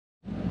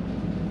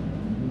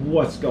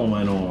What's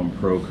going on,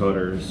 Pro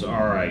Cutters?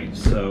 Alright,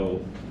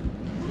 so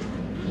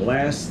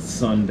last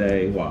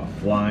Sunday while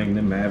flying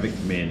the Mavic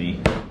Mini,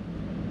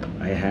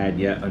 I had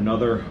yet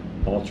another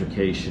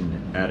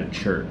altercation at a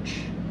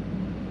church.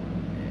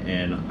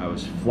 And I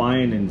was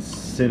flying in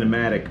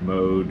cinematic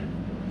mode,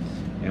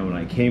 and when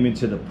I came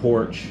into the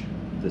porch,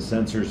 the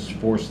sensors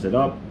forced it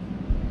up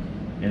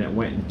and it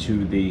went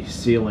into the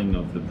ceiling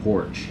of the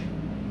porch.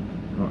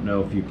 I don't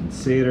know if you can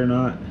see it or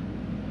not,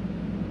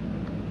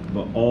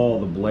 but all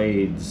the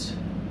blades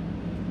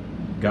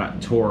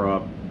got tore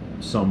up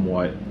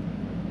somewhat.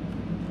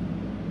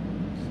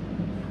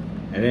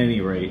 At any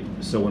rate,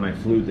 so when I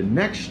flew the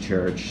next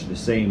church the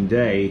same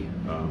day,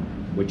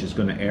 which is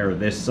going to air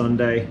this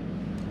Sunday,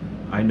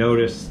 I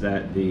noticed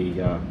that the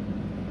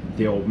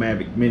old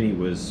Mavic Mini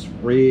was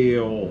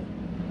real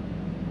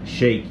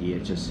shaky.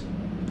 It just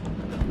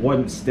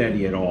wasn't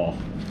steady at all.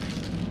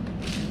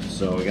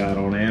 So I got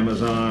on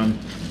Amazon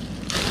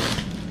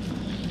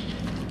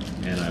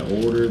and I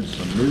ordered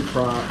some new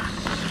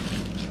props,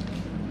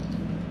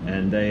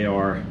 and they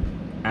are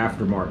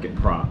aftermarket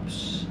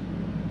props.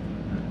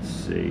 Let's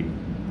see,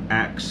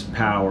 Axe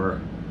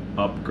Power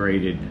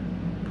upgraded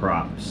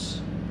props.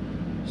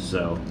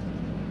 So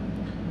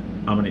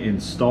I'm going to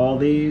install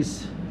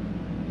these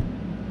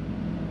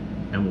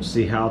and we'll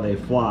see how they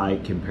fly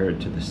compared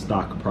to the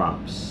stock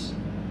props.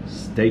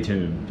 Stay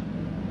tuned.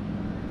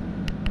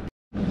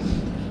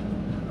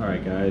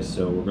 Alright guys,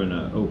 so we're going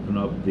to open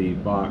up the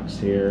box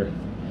here.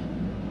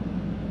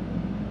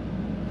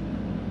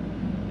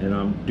 And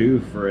I'm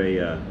due for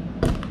a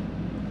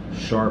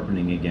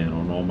sharpening again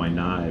on all my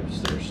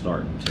knives. They're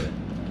starting to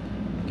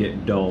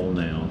get dull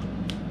now.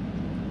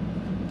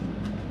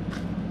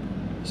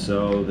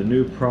 So the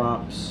new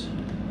props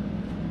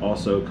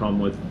also come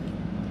with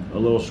a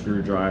little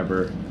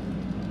screwdriver,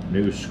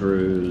 new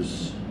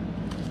screws,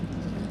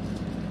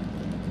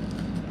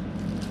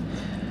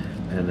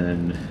 and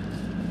then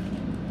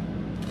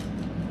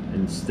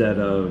instead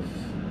of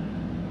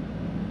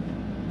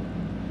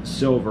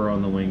silver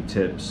on the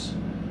wingtips,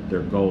 they're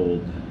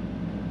gold.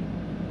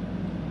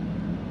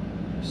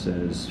 It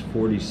says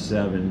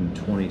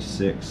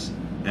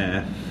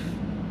 4726F.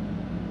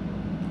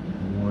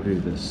 What do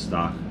the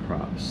stock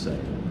props say?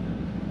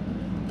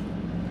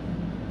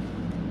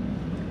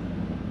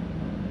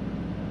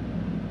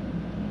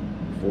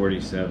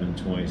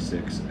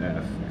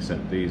 4726F,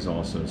 except these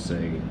also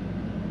say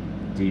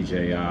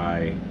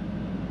DJI,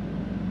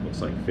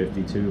 looks like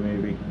 52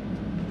 maybe.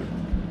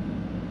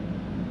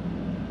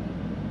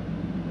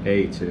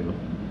 A2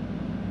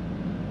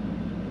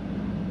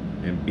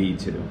 and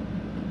B2.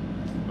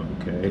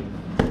 Okay.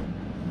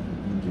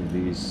 Do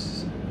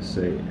these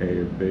say A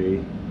or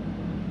B?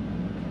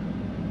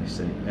 They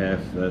say F,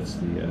 that's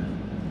the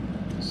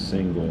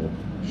single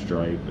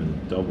stripe,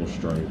 and double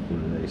stripe, what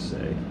do they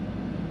say?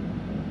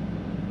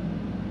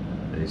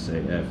 They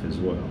say F as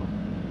well.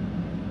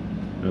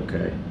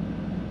 Okay.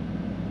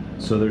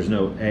 So there's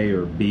no A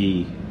or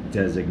B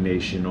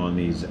designation on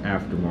these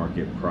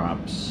aftermarket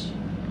props.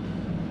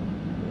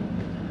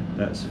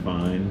 That's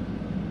fine.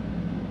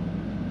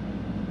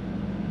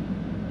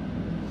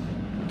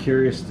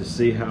 Curious to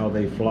see how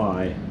they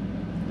fly.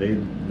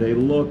 They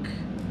look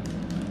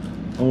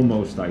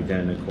almost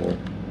identical.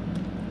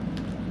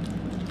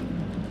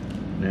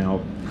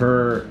 Now,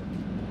 per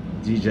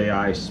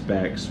DJI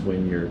specs,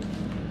 when you're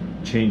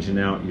changing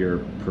out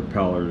your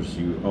propellers,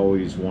 you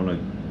always want to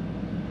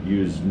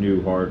use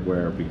new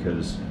hardware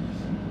because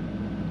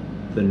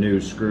the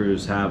new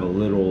screws have a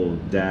little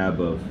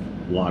dab of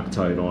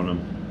Loctite on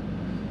them.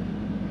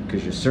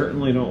 Because you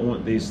certainly don't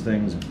want these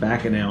things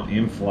backing out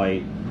in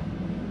flight.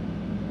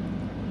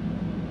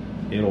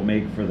 It'll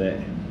make for the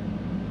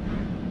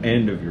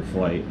end of your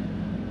flight.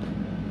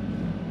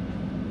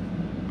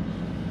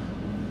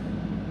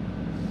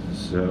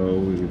 So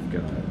we've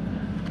got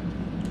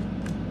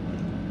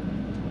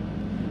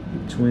the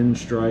twin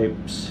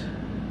stripes,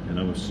 and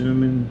I'm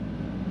assuming,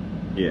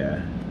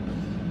 yeah.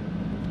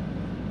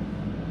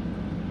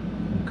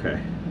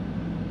 Okay.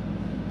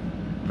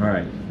 All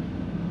right.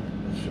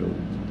 So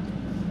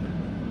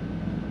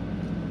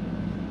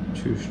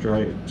 2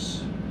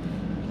 stripes,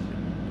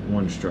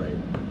 1 stripe.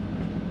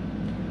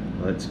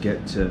 Let's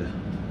get to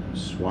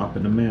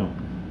swapping them out.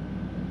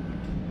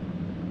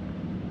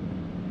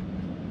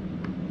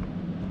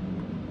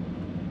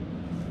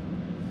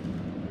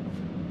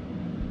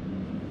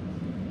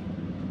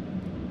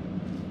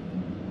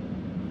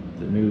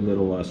 The new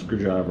little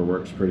screwdriver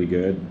works pretty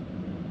good.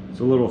 It's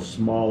a little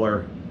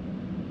smaller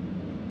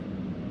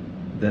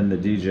than the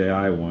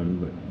DJI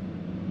one,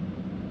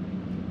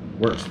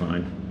 but works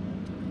fine.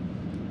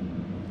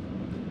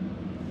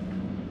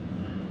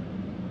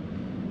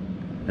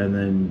 And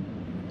then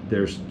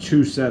there's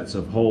 2 sets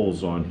of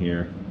holes on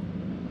here,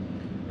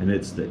 and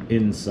it's the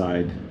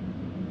inside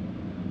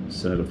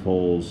set of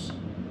holes.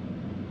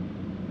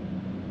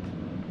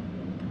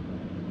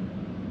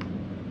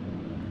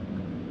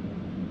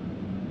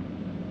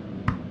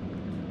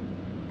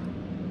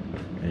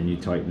 And you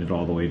tighten it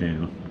all the way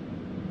down.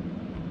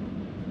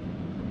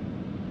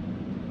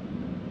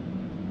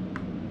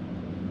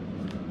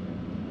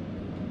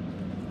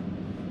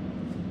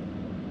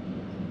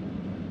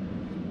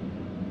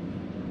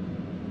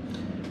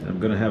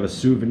 gonna have a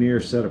souvenir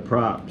set of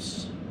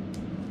props.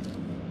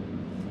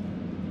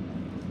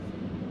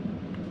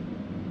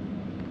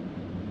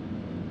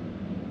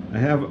 I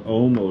have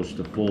almost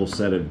a full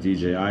set of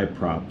DJI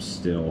props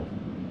still.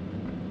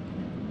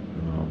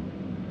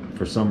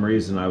 For some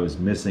reason I was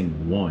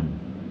missing one.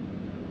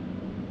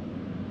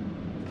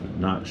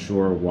 Not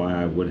sure why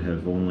I would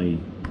have only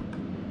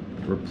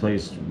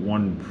replaced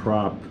one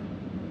prop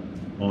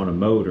on a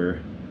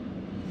motor.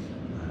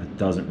 It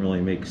doesn't really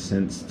make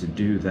sense to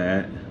do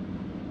that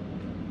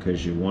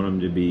because you want them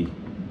to be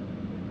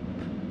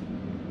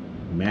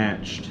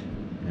matched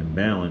and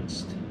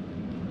balanced.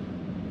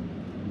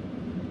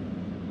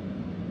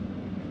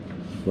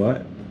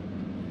 But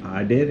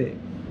I did it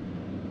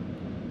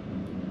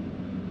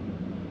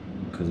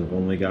because I've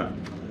only got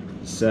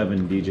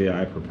 7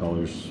 DJI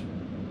propellers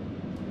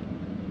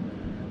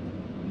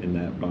in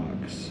that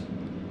box.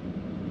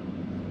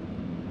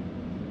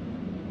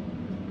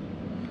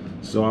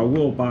 So I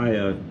will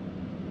buy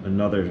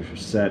another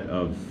set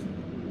of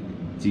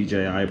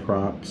DJI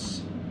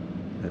props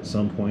at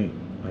some point,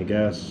 I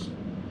guess,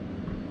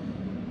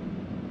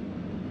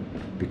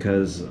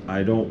 because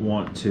I don't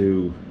want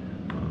to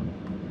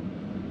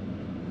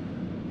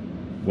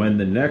when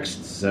the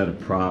next set of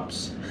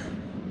props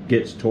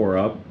gets tore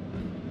up,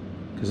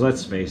 because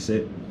let's face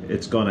it,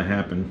 it's gonna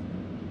happen.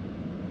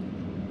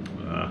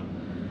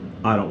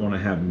 I don't want to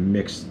have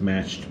mixed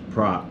matched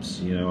props,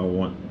 you know.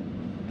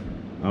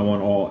 I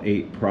want all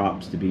 8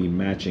 props to be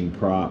matching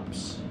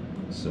props.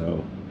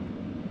 So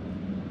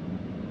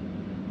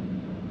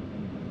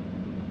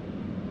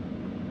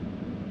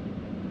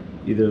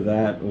either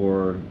that,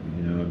 or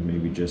you know,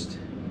 maybe just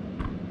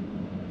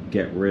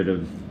get rid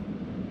of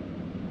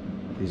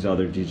these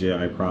other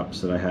DJI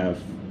props that I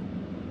have.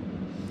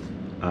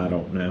 I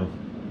don't know.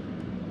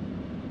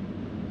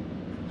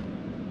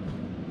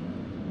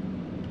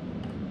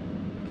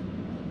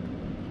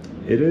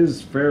 It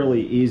is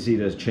fairly easy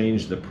to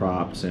change the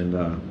props, and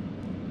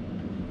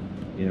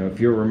you know, if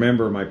you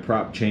remember my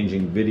prop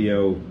changing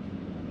video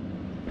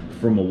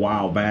from a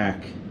while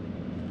back,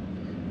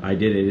 I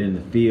did it in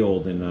the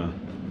field, and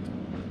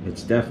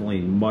it's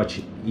definitely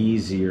much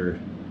easier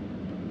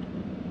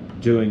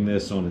doing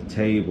this on a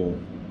table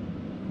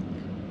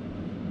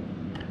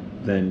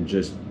than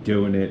just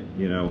doing it,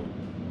 you know,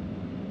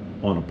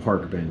 on a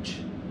park bench.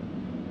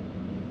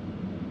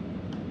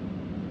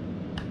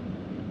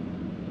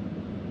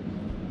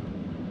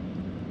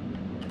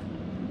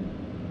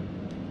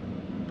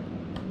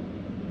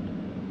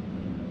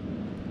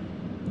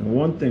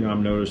 One thing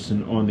I'm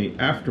noticing on the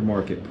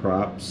aftermarket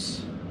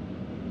props,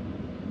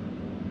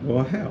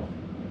 well, hell,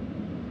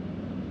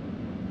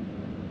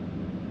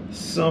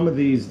 some of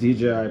these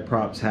DJI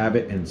props have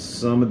it and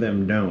some of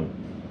them don't.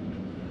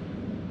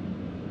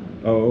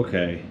 Oh,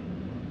 okay.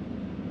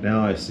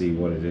 Now I see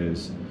what it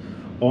is.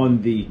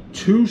 On the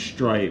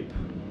 2-stripe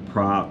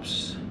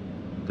props,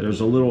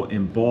 there's a little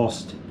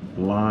embossed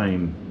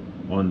line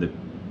on the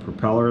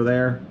propeller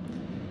there,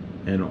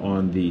 and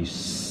on the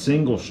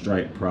single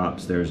stripe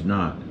props there's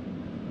not.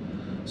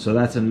 So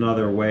that's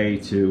another way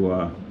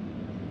to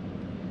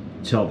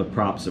tell the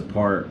props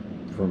apart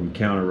from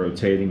counter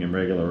rotating and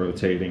regular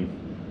rotating.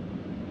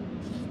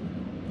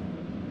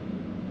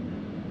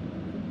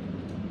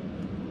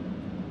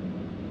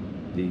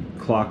 The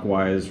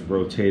clockwise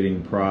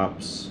rotating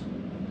props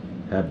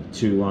have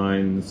 2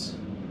 lines,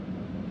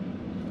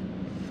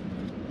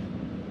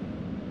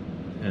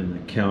 and the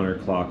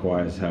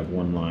counterclockwise have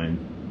 1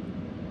 line.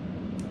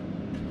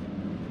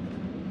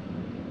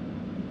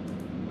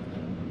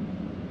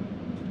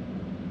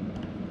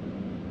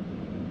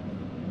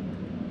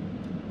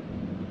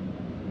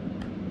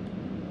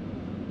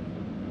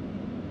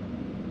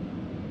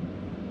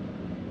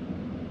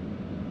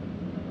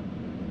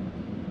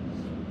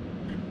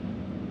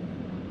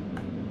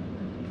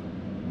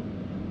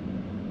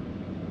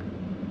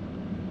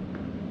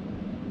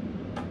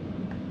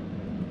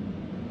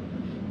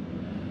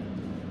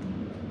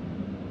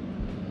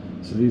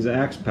 So these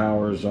axe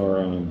powers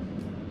are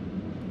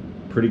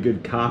pretty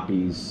good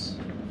copies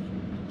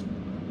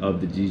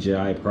of the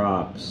DJI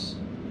props.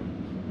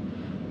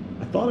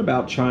 I thought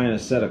about trying a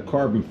set of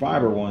carbon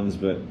fiber ones,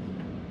 but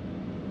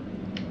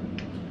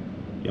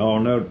y'all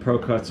know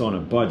ProCut's on a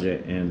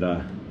budget, and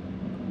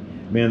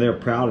man, they're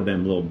proud of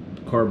them little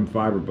carbon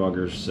fiber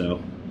buggers,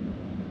 so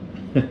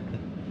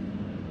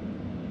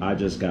I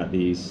just got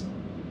these.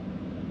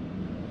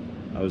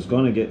 I was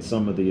going to get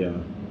some of the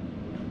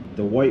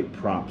white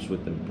props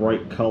with the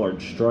bright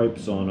colored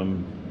stripes on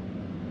them,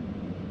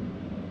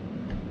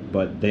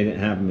 but they didn't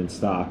have them in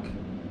stock.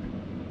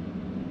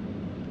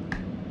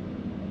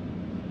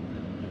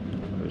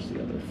 Where's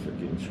the other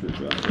freaking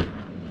screwdriver?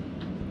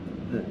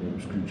 That damn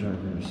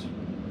screwdrivers.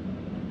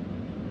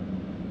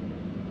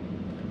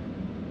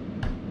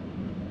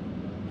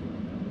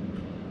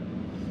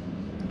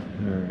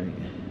 Alright.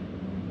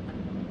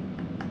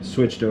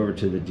 Switched over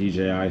to the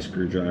DJI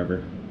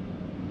screwdriver.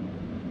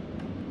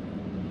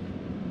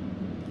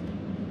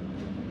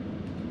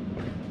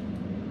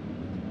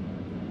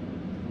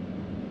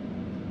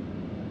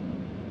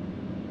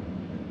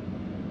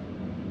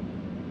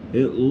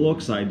 It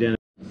looks identical.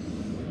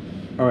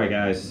 All right,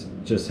 guys,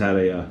 just had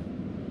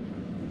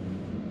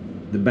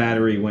the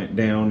battery went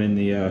down in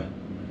the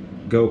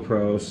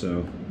GoPro,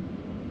 so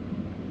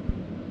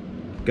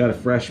got a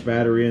fresh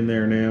battery in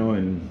there now,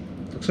 and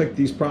looks like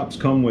these props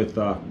come with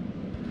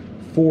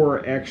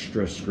 4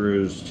 extra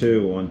screws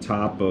too on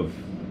top of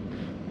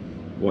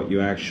what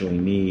you actually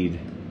need.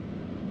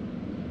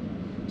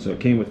 So it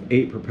came with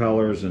 8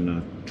 propellers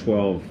and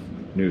 12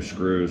 new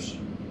screws.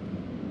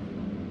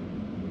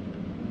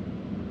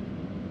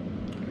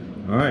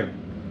 Alright,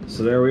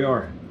 so there we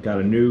are. Got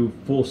a new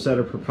full set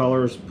of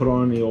propellers put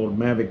on the old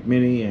Mavic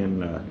Mini,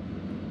 and like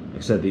I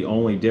said, the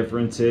only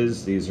difference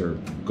is these are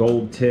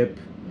gold tip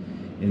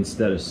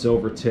instead of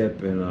silver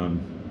tip,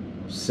 and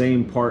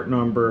same part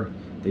number.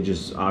 They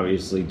just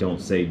obviously don't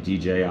say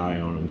DJI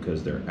on them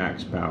because they're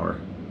Axe Power.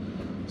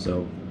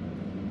 So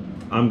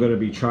I'm going to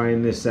be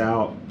trying this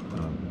out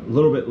a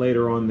little bit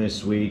later on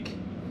this week,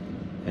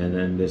 and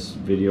then this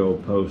video will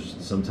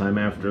post sometime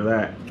after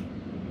that.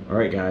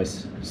 Alright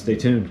guys, stay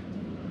tuned.